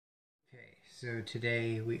So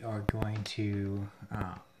today we are going to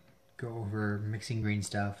go over mixing green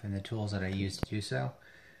stuff and the tools that I use to do so.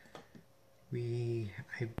 I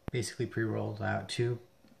basically pre-rolled out 2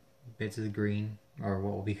 bits of the green, or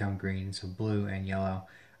what will become green, so blue and yellow.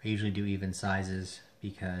 I usually do even sizes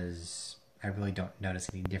because I really don't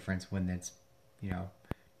notice any difference when it's,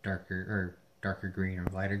 darker green or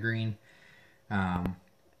lighter green. But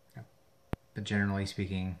generally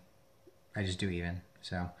speaking, I just do even.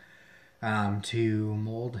 So to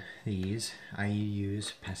mold these, I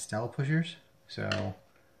use pastel pushers. So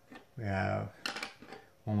we have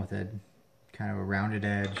one with a kind of a rounded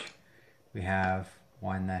edge. We have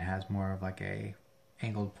one that has more of like a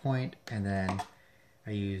angled point, and then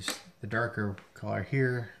I use the darker color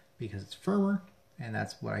here because it's firmer, and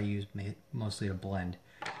that's what I use mostly to blend.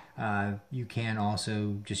 You can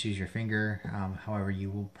also just use your finger, however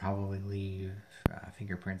you will probably leave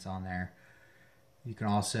fingerprints on there. You can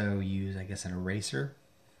also use, I guess, an eraser,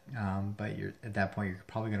 but at that point you're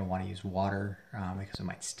probably going to want to use water because it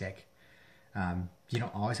might stick. You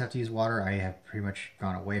don't always have to use water. I have pretty much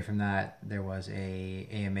gone away from that. There was a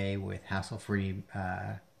AMA with Hassle-Free,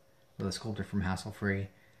 with a sculptor from Hassle-Free, I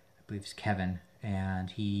believe it's Kevin,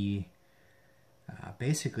 and he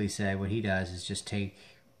basically said what he does is just take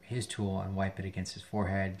his tool and wipe it against his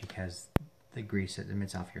forehead, because the grease that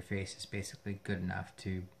emits off your face is basically good enough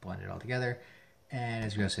to blend it all together. And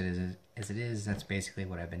as gross as it is, that's basically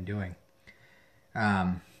what I've been doing.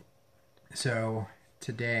 So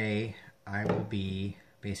today I will be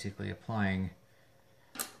basically applying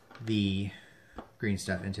the green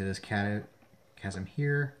stuff into this chasm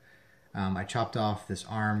here. I chopped off this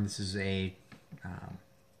arm. This is a,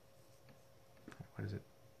 what is it?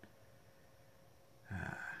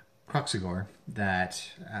 Croxagore that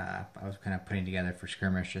I was kind of putting together for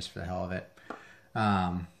skirmish just for the hell of it.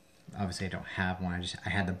 Obviously I don't have one. I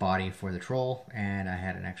had the body for the troll, and I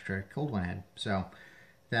had an extra cold one head. So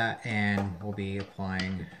that, and we'll be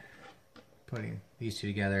putting these two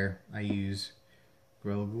together. I use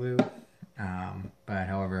Gorilla Glue, but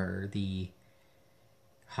however the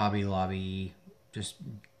Hobby Lobby just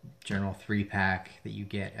general 3-pack that you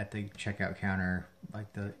get at the checkout counter, like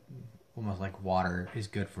almost like water, is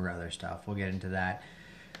good for other stuff. We'll get into that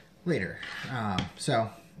later. So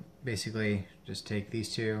basically just take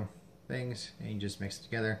these two things and you just mix it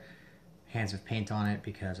together. Hands of paint on it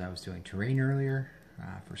because I was doing terrain earlier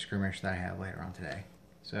for skirmish that I have later on today.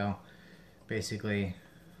 So basically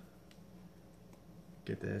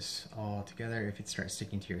get this all together. If it starts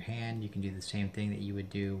sticking to your hand, you can do the same thing that you would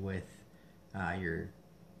do with your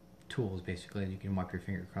tools. Basically, you can wipe your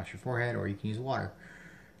finger across your forehead, or you can use water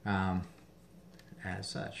as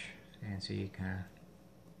such, and so you kind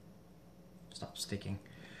of stop sticking.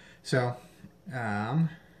 So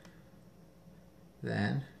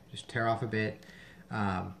then just tear off a bit.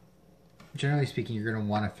 Generally speaking, you're going to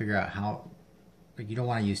want to figure out how, you don't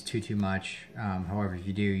want to use too much. However, if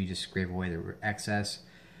you do, you just scrape away the excess.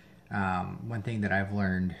 One thing that I've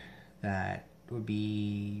learned that would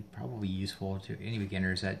be probably useful to any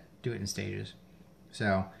beginners, that do it in stages.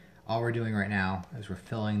 So all we're doing right now is we're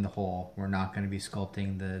filling the hole. We're not going to be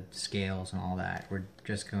sculpting the scales and all that. We're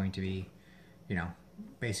just going to be,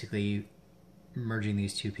 basically merging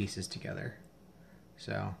these two pieces together.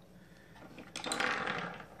 So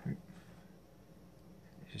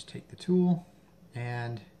just take the tool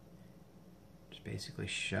and just basically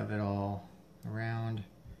shove it all around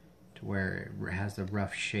to where it has the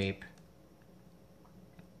rough shape.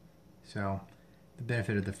 So the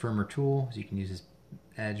benefit of the firmer tool is you can use this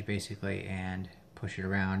edge basically and push it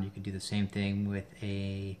around. You can do the same thing with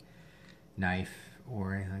a knife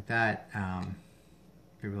or anything like that.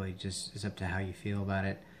 It really just is up to how you feel about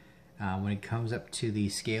it. When it comes up to the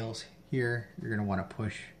scales here, you're going to want to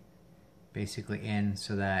push basically in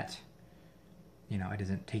so that it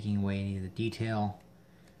isn't taking away any of the detail,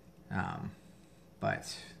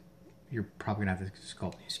 but you're probably gonna have to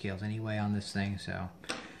sculpt new scales anyway on this thing. So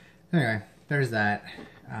anyway, there's that.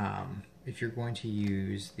 If you're going to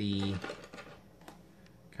use the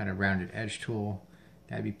kind of rounded edge tool,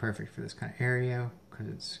 that'd be perfect for this kind of area because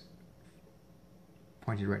it's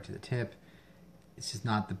pointed right to the tip. This is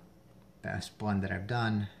not the best blend that I've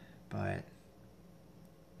done, but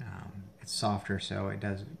it's softer, so it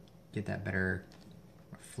does get that better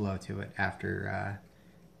flow to it after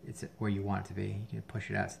it's where you want it to be. You can push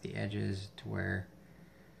it out to the edges to where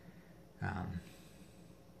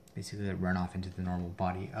basically it run off into the normal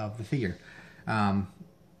body of the figure.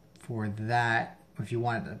 For that, if you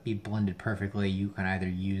want it to be blended perfectly, you can either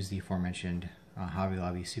use the aforementioned Hobby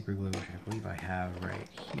Lobby super glue, which I believe I have right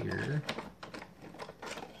here,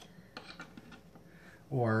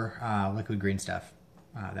 or liquid green stuff.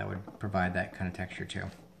 That would provide that kind of texture too.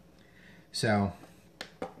 So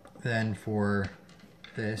then for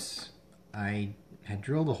this, I had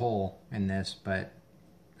drilled a hole in this, but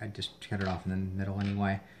I just cut it off in the middle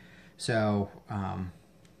anyway. So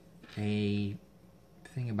a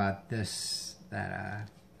thing about this that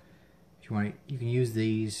if you want, you can use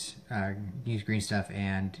these, use green stuff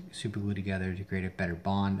and super glue together to create a better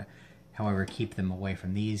bond. However, keep them away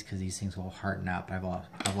from these because these things will harden up.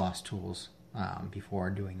 I've lost tools before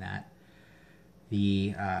doing that.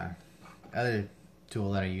 The other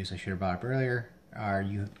tool that I use, I should have brought up earlier, are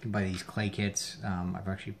you can buy these clay kits. I've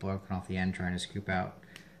actually broken off the end trying to scoop out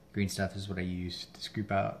green stuff. This is what I use to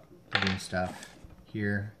scoop out the green stuff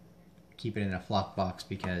here. Keep it in a flock box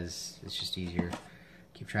because it's just easier to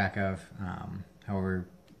keep track of. However,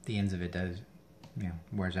 the ends of it does,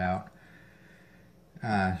 wears out.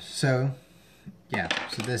 So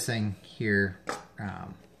this thing here,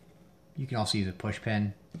 you can also use a push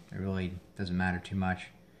pin. It really doesn't matter too much.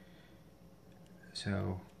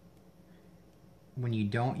 So when you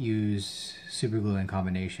don't use super glue in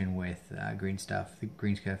combination with green stuff, the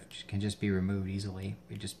green stuff can just be removed easily.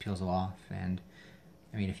 It just peels off, and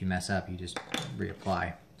I mean, if you mess up, you just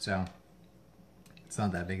reapply. So it's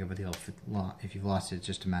not that big of a deal. If you've lost it, it's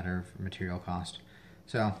just a matter of material cost.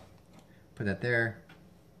 So put that there.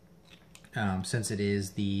 Since it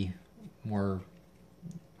is the more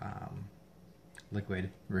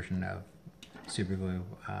liquid version of super glue,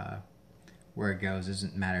 where it goes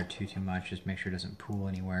doesn't matter too much. Just make sure it doesn't pool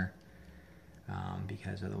anywhere,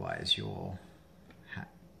 because otherwise you'll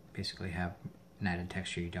basically have an added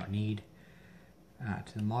texture you don't need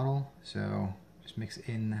to the model. So just mix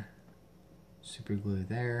in super glue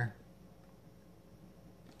there,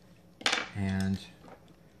 and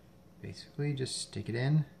basically just stick it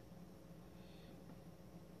in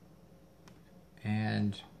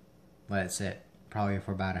and let it sit probably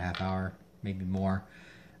for about a half hour, maybe more.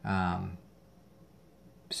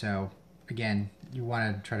 So again, you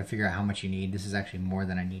want to try to figure out how much you need. This is actually more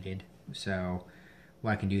than I needed. So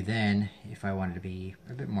what I can do then, if I wanted to be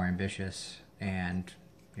a bit more ambitious and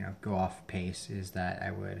go off pace, is that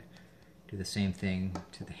I would do the same thing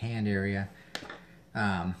to the hand area.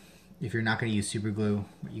 If you're not going to use super glue,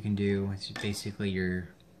 what you can do is basically your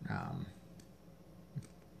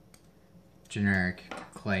generic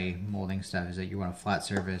clay molding stuff is that you want a flat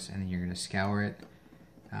surface and then you're going to scour it.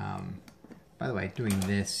 By the way, doing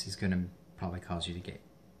this is going to probably cause you to get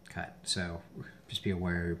cut, so just be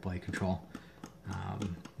aware of your blade control.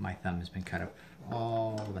 My thumb has been cut up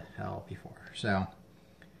all the hell before, so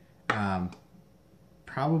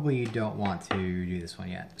probably you don't want to do this one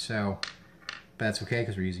yet. So, but that's okay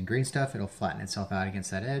because we're using green stuff. It'll flatten itself out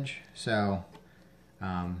against that edge. So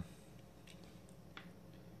don't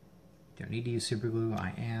need to use super glue.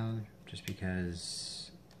 I am, just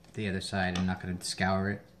because the other side I'm not going to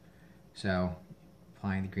scour it. So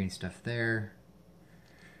applying the green stuff there,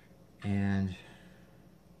 and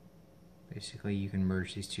basically you can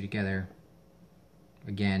merge these two together.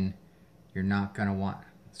 Again, you're not going to want,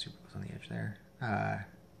 super glue's on the edge there,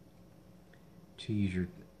 to use your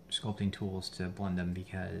sculpting tools to blend them,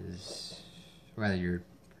 because, or rather your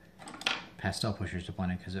pastel pushers to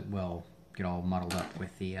blend it, because it will get all muddled up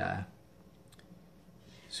with the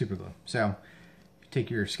super glue. So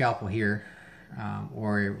take your scalpel here,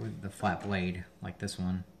 or with the flat blade like this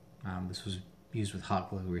one. This was used with hot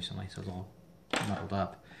glue recently, so it's all muddled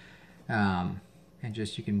up. And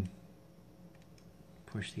just, you can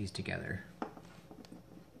push these together.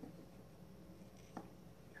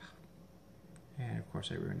 And of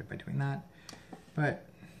course I ruined it by doing that. But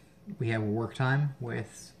we have work time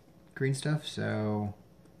with green stuff, so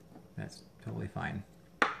that's totally fine.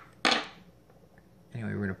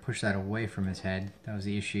 Anyway, we're going to push that away from his head. That was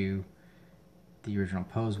the issue the original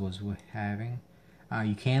pose was having.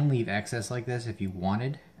 You can leave excess like this if you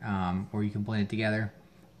wanted, or you can blend it together.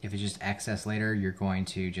 If it's just excess later, you're going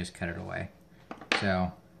to just cut it away.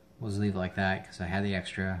 So we'll just leave it like that because I had the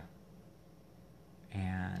extra.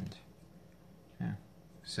 And yeah,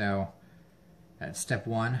 so that's step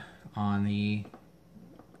one on the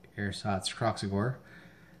Ersatz Croxagore.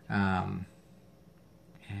 And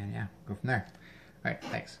yeah, go from there. All right,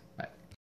 thanks. Bye.